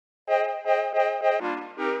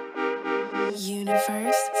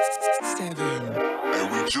Universe 7.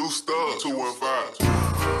 And we juiced up 215.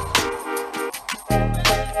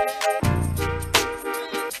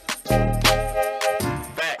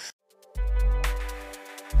 Facts.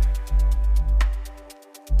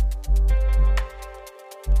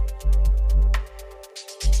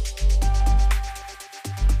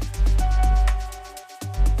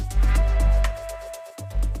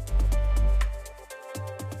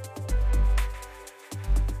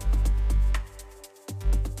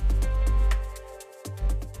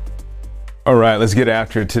 All right, let's get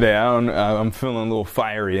after it today. I'm feeling a little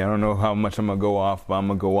fiery. I don't know how much I'm gonna go off, but I'm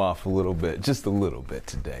gonna go off a little bit, just a little bit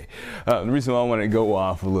today. The reason why I want to go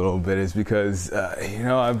off a little bit is because,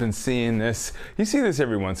 I've been seeing this. You see this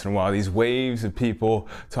every once in a while, these waves of people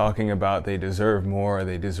talking about they deserve more, or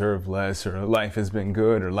they deserve less, or life has been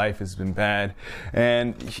good, or life has been bad.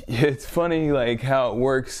 And it's funny, like, how it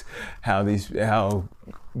works, how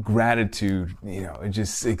gratitude, it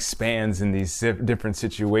just expands in these different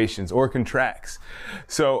situations or contracts.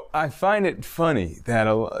 So I find it funny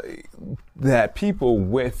that people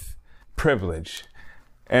with privilege,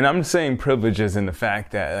 and I'm saying privileges in the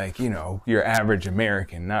fact that, your average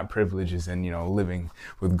American, not privileges in, living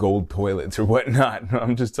with gold toilets or whatnot.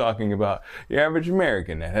 I'm just talking about your average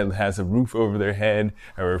American that has a roof over their head,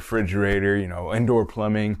 a refrigerator, indoor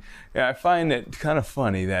plumbing. Yeah, I find it kind of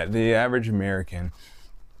funny that the average American,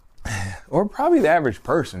 or probably the average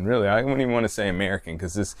person, really. I wouldn't even want to say American,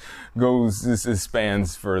 because this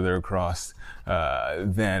spans further across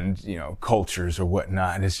than cultures or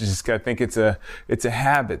whatnot. It's just, I think it's a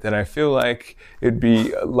habit that I feel like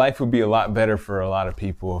life would be a lot better for a lot of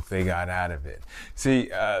people if they got out of it. See,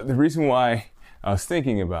 the reason why I was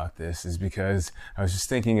thinking about this is because I was just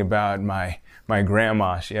thinking about my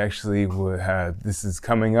grandma. She actually this is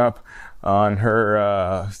coming up on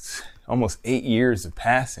her almost 8 years of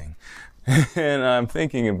passing. And I'm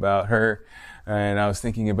thinking about her, and I was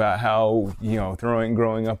thinking about how,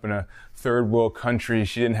 growing up in a third world country,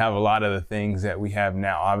 she didn't have a lot of the things that we have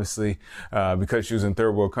now. Obviously, because she was in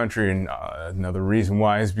third world country, and another reason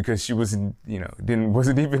why is because she wasn't even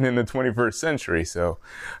in the 21st century. So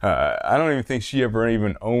I don't even think she ever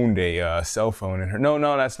even owned a cell phone in her. No,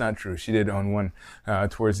 that's not true. She did own one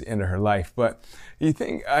towards the end of her life. But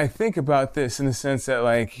I think about this in the sense that,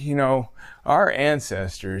 our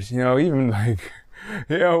ancestors, we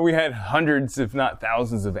had hundreds, if not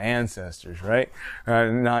thousands, of ancestors, right?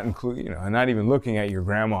 Not even looking at your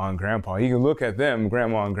grandma and grandpa. You can look at them,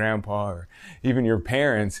 grandma and grandpa, or even your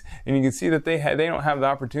parents, and you can see that they don't have the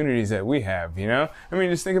opportunities that we have.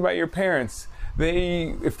 Just think about your parents.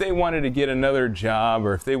 If they wanted to get another job,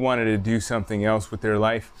 or if they wanted to do something else with their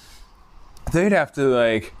life, they'd have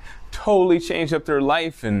to totally change up their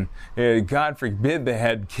life, and God forbid they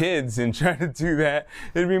had kids and try to do that.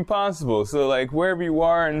 It'd be impossible. So wherever you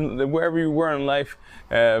were in life,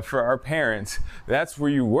 for our parents, that's where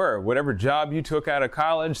you were. Whatever job you took out of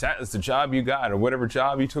college, that is the job you got. Or whatever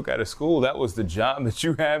job you took out of school, that was the job that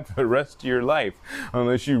you had for the rest of your life,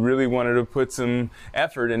 unless you really wanted to put some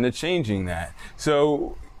effort into changing that.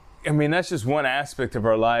 So that's just one aspect of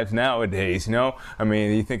our lives nowadays,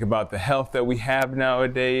 You think about the health that we have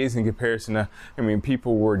nowadays in comparison to,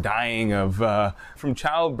 people were dying from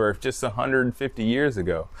childbirth just 150 years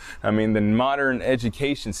ago. The modern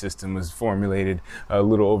education system was formulated a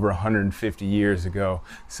little over 150 years ago.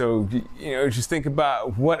 So, just think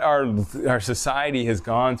about what our society has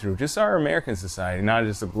gone through, just our American society, not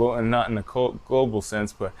just not in a global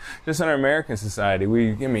sense, but just in our American society.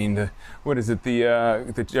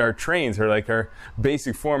 Our trains, or our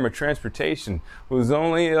basic form of transportation, was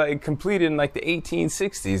only completed in the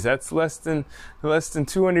 1860s. That's less than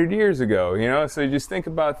 200 years ago, So you just think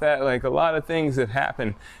about that, a lot of things have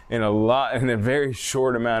happened in a very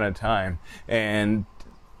short amount of time. And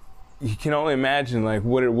you can only imagine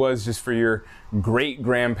what it was just for your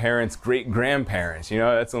great-grandparents' great-grandparents.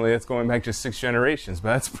 That's going back just 6 generations,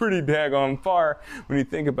 but that's pretty daggone far when you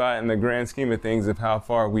think about it in the grand scheme of things of how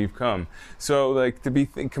far we've come. So to be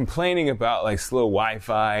complaining about slow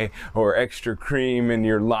Wi-Fi or extra cream in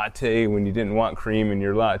your latte when you didn't want cream in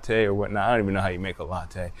your latte or whatnot. I don't even know how you make a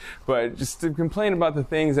latte, but just to complain about the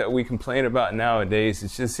things that we complain about nowadays, it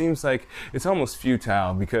just seems like it's almost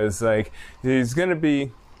futile, because there's going to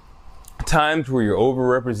be times where you're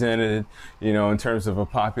overrepresented, you know, in terms of a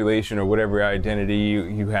population or whatever identity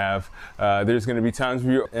you have. There's going to be times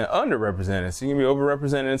where you're underrepresented. So you're going to be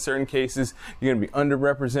overrepresented in certain cases. You're going to be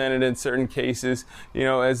underrepresented in certain cases. You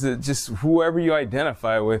know, just whoever you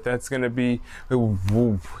identify with, that's going to be,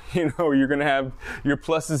 you know, you're going to have your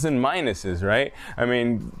pluses and minuses, right? I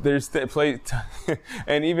mean, there's that play,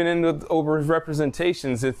 and even in the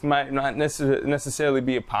overrepresentations, it might not necessarily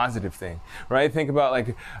be a positive thing, right? Think about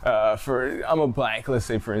like, I'm a black, let's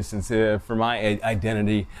say for instance, for my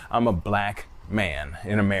identity, I'm a black man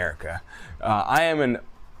in America. I am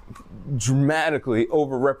dramatically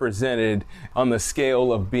overrepresented on the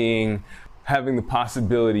scale of having the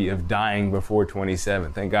possibility of dying before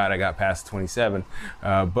 27. Thank God I got past 27.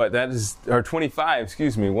 But that is, or 25,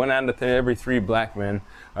 excuse me. 1 out of every 3 black men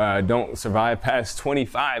don't survive past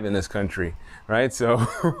 25 in this country. Right? So,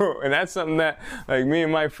 and that's something that, like, me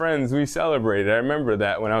and my friends, we celebrated. I remember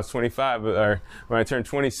that when I was 25, or when I turned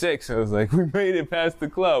 26, I was like, we made it past the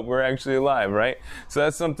club. We're actually alive, right? So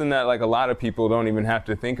that's something that, like, a lot of people don't even have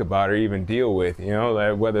to think about or even deal with, you know,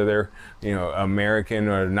 like whether they're, you know, American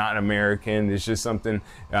or not American. It's just something,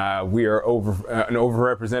 we are an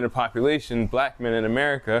overrepresented population. Black men in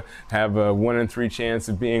America have a 1 in 3 chance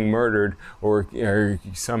of being murdered or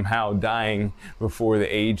somehow dying before the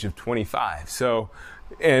age of 25. So,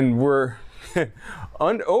 and we're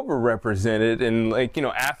overrepresented in, like, you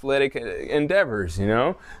know, athletic endeavors, you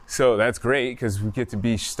know. So that's great because we get to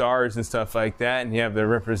be stars and stuff like that, and you have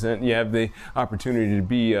the opportunity to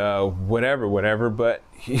be whatever. But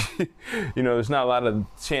you know, there's not a lot of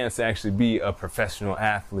chance to actually be a professional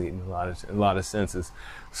athlete in a lot of senses.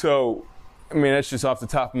 So, I mean, that's just off the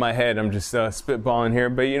top of my head. I'm just spitballing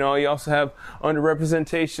here. But, you know, you also have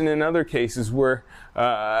underrepresentation in other cases where,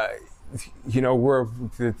 you know,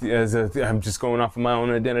 I'm just going off of my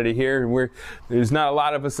own identity here. There's not a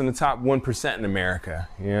lot of us in the top 1% in America.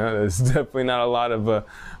 You know, there's definitely not a lot of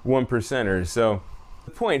 1%ers. So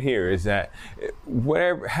the point here is that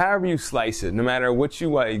however you slice it, no matter what you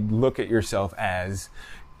look at yourself as,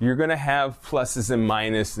 you're going to have pluses and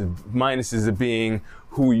minuses of being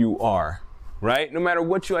who you are. Right? No matter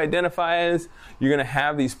what you identify as, you're going to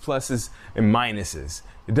have these pluses and minuses.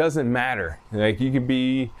 It doesn't matter. Like, you could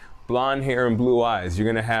be blonde hair and blue eyes. You're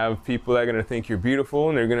going to have people that are going to think you're beautiful,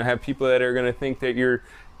 and they're going to have people that are going to think that you're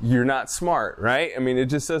not smart, right? I mean, it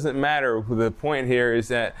just doesn't matter. The point here is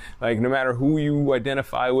that, like, no matter who you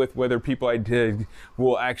identify with, whether people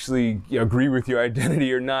will actually agree with your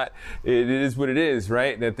identity or not, it is what it is,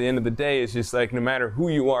 right? And at the end of the day, it's just like, no matter who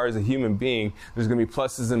you are as a human being, there's going to be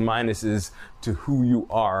pluses and minuses to who you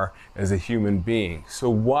are as a human being. So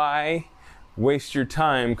why waste your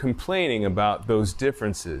time complaining about those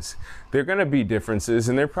differences? They're going to be differences,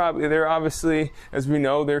 and they're obviously, as we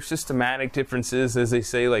know, they're systematic differences, as they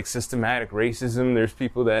say, like systematic racism. There's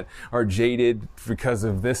people that are jaded because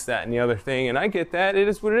of this, that, and the other thing, and I get that. It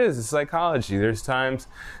is what it is. It's psychology. There's times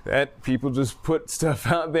that people just put stuff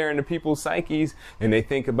out there into people's psyches, and they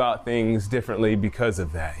think about things differently because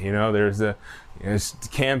of that. You know, there's a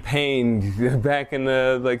campaign back in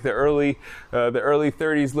the early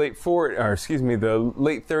 30s, the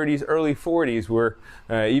late 30s, early 40s, where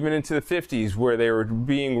even into the 50s, where they were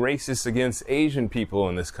being racist against Asian people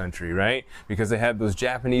in this country, right? Because they had those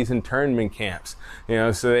Japanese internment camps, you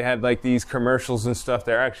know. So they had like these commercials and stuff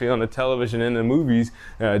that are actually on the television and the movies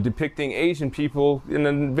depicting Asian people in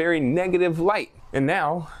a very negative light. And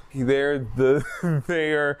now they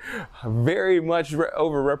are very much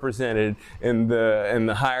overrepresented in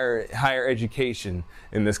the higher education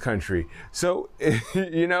in this country. So,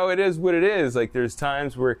 you know, it is what it is. Like, there's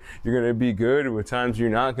times where you're going to be good, with times you're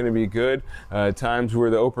not going to be good, times where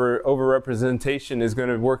the overrepresentation is going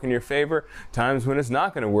to work in your favor, times when it's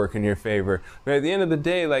not going to work in your favor. But at the end of the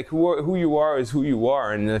day, like, who you are is who you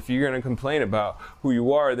are. And if you're going to complain about who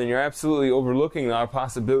you are, then you're absolutely overlooking the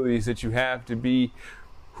possibilities that you have to be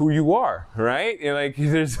who you are, right? And like,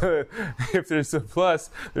 if there's a plus,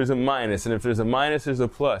 there's a minus, and if there's a minus, there's a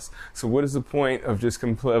plus. So what is the point of just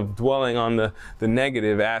of dwelling on the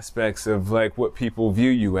negative aspects of like what people view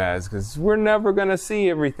you as? Because we're never going to see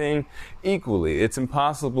everything equally. It's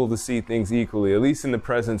impossible to see things equally, at least in the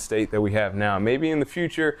present state that we have now. Maybe in the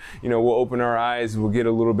future, you know, we'll open our eyes, we'll get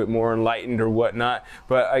a little bit more enlightened or whatnot.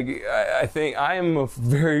 But I think I am a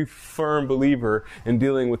very firm believer in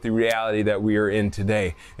dealing with the reality that we are in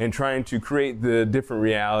today, and trying to create the different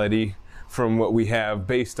reality from what we have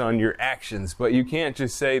based on your actions. But you can't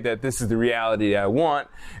just say that this is the reality I want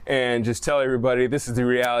and just tell everybody this is the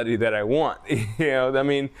reality that I want. I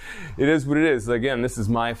mean, it is what it is. Again, this is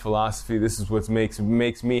my philosophy. This is what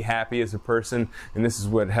makes me happy as a person, and this is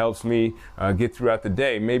what helps me get throughout the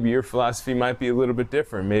day. Maybe your philosophy might be a little bit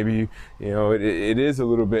different. Maybe it is a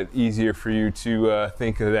little bit easier for you to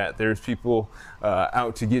think of that. There's people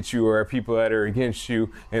out to get you, or people that are against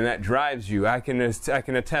you, and that drives you. I can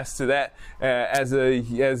attest to that as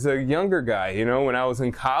a younger guy. When I was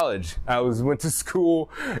in college, I went to school,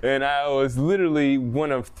 and I was literally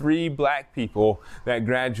one of 3 black people that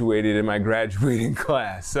graduated in my graduating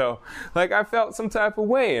class. So, I felt some type of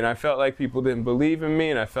way, and I felt like people didn't believe in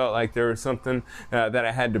me, and I felt like there was something that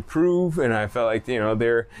I had to prove, and I felt like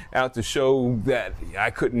they're out to show that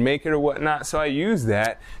I couldn't make it or whatnot. So I used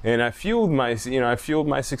that, and I fueled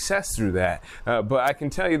my success through that. But I can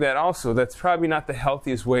tell you that also, that's probably not the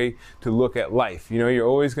healthiest way to look at life. You're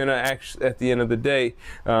always going to actually, at the end of the day,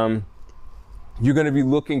 you're going to be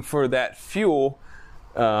looking for that fuel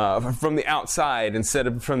from the outside instead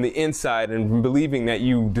of from the inside, and believing that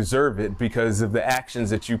you deserve it because of the actions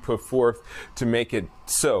that you put forth to make it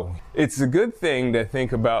so. It's a good thing to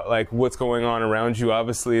think about what's going on around you.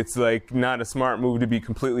 Obviously, it's not a smart move to be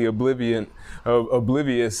completely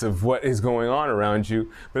oblivious of what is going on around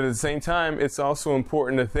you. But at the same time, it's also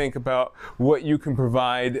important to think about what you can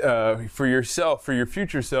provide for yourself, for your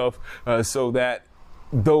future self, so that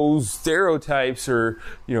those stereotypes or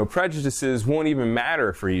prejudices won't even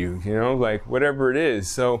matter for you, whatever it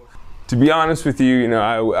is. So to be honest with you,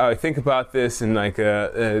 I think about this in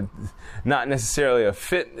not necessarily a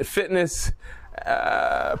fitness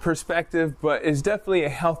perspective, but it's definitely a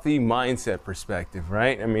healthy mindset perspective,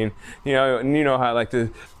 right? I mean, how I like to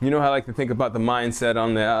think about the mindset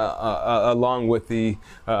on along with the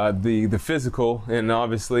physical. And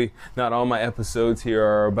obviously, not all my episodes here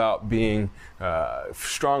are about being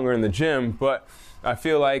stronger in the gym, but I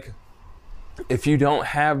feel like if you don't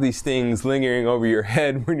have these things lingering over your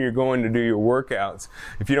head when you're going to do your workouts,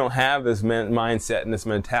 if you don't have this mindset and this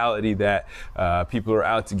mentality that people are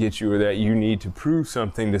out to get you or that you need to prove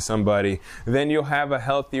something to somebody, then you'll have a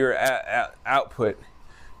healthier output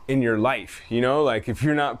in your life. If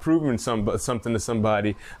you're not proving something to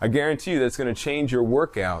somebody, I guarantee you that's going to change your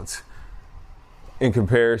workouts in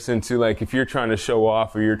comparison to if you're trying to show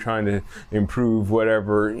off or you're trying to improve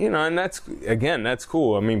whatever, and that's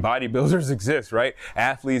cool. I mean, bodybuilders exist, right?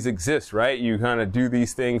 Athletes exist, right? You kind of do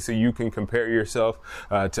these things so you can compare yourself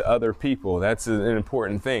to other people. That's an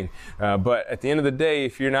important thing. But at the end of the day,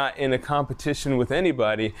 if you're not in a competition with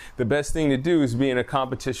anybody, the best thing to do is be in a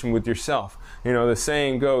competition with yourself. The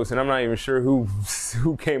saying goes, and I'm not even sure who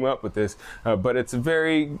came up with this, but it's a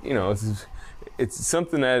very, it's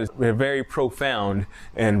something that is very profound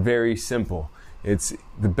and very simple. It's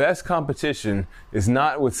the best competition is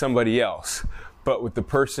not with somebody else, but with the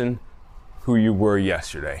person who you were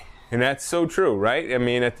yesterday. And that's so true, right? I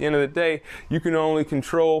mean, at the end of the day, you can only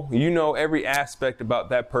control, every aspect about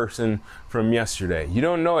that person from yesterday. You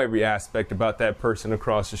don't know every aspect about that person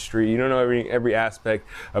across the street. You don't know every aspect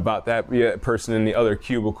about that person in the other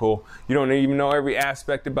cubicle. You don't even know every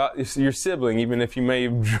aspect about your sibling, even if you may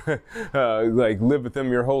live with them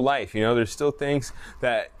your whole life. There's still things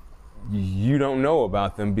that you don't know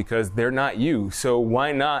about them because they're not you. So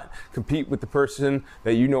why not compete with the person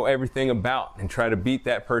that you know everything about and try to beat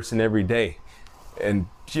that person every day? And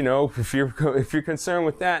if you're concerned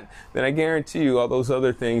with that, then I guarantee you all those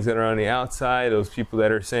other things that are on the outside, those people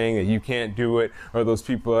that are saying that you can't do it, or those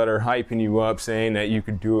people that are hyping you up saying that you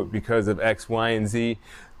could do it because of X, Y, and Z,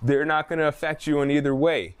 they're not going to affect you in either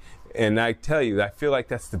way. And I tell you, I feel like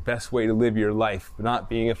that's the best way to live your life, not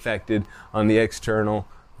being affected on the external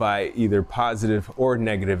by either positive or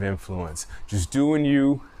negative influence. Just doing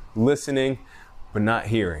you, listening, but not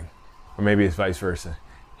hearing. Or maybe it's vice versa.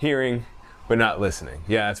 Hearing, but not listening.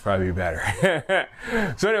 Yeah, that's probably better.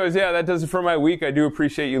 So anyways, that does it for my week. I do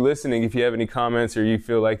appreciate you listening. If you have any comments or you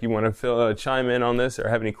feel like you want to chime in on this or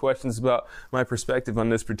have any questions about my perspective on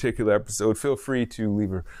this particular episode, feel free to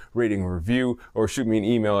leave a rating or review or shoot me an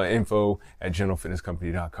email at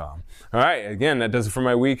info@generalfitnesscompany.com. All right, again, that does it for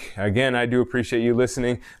my week. Again, I do appreciate you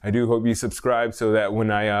listening. I do hope you subscribe so that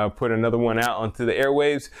when I put another one out onto the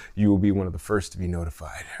airwaves, you will be one of the first to be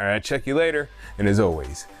notified. All right, check you later. And as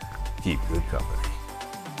always, keep good company.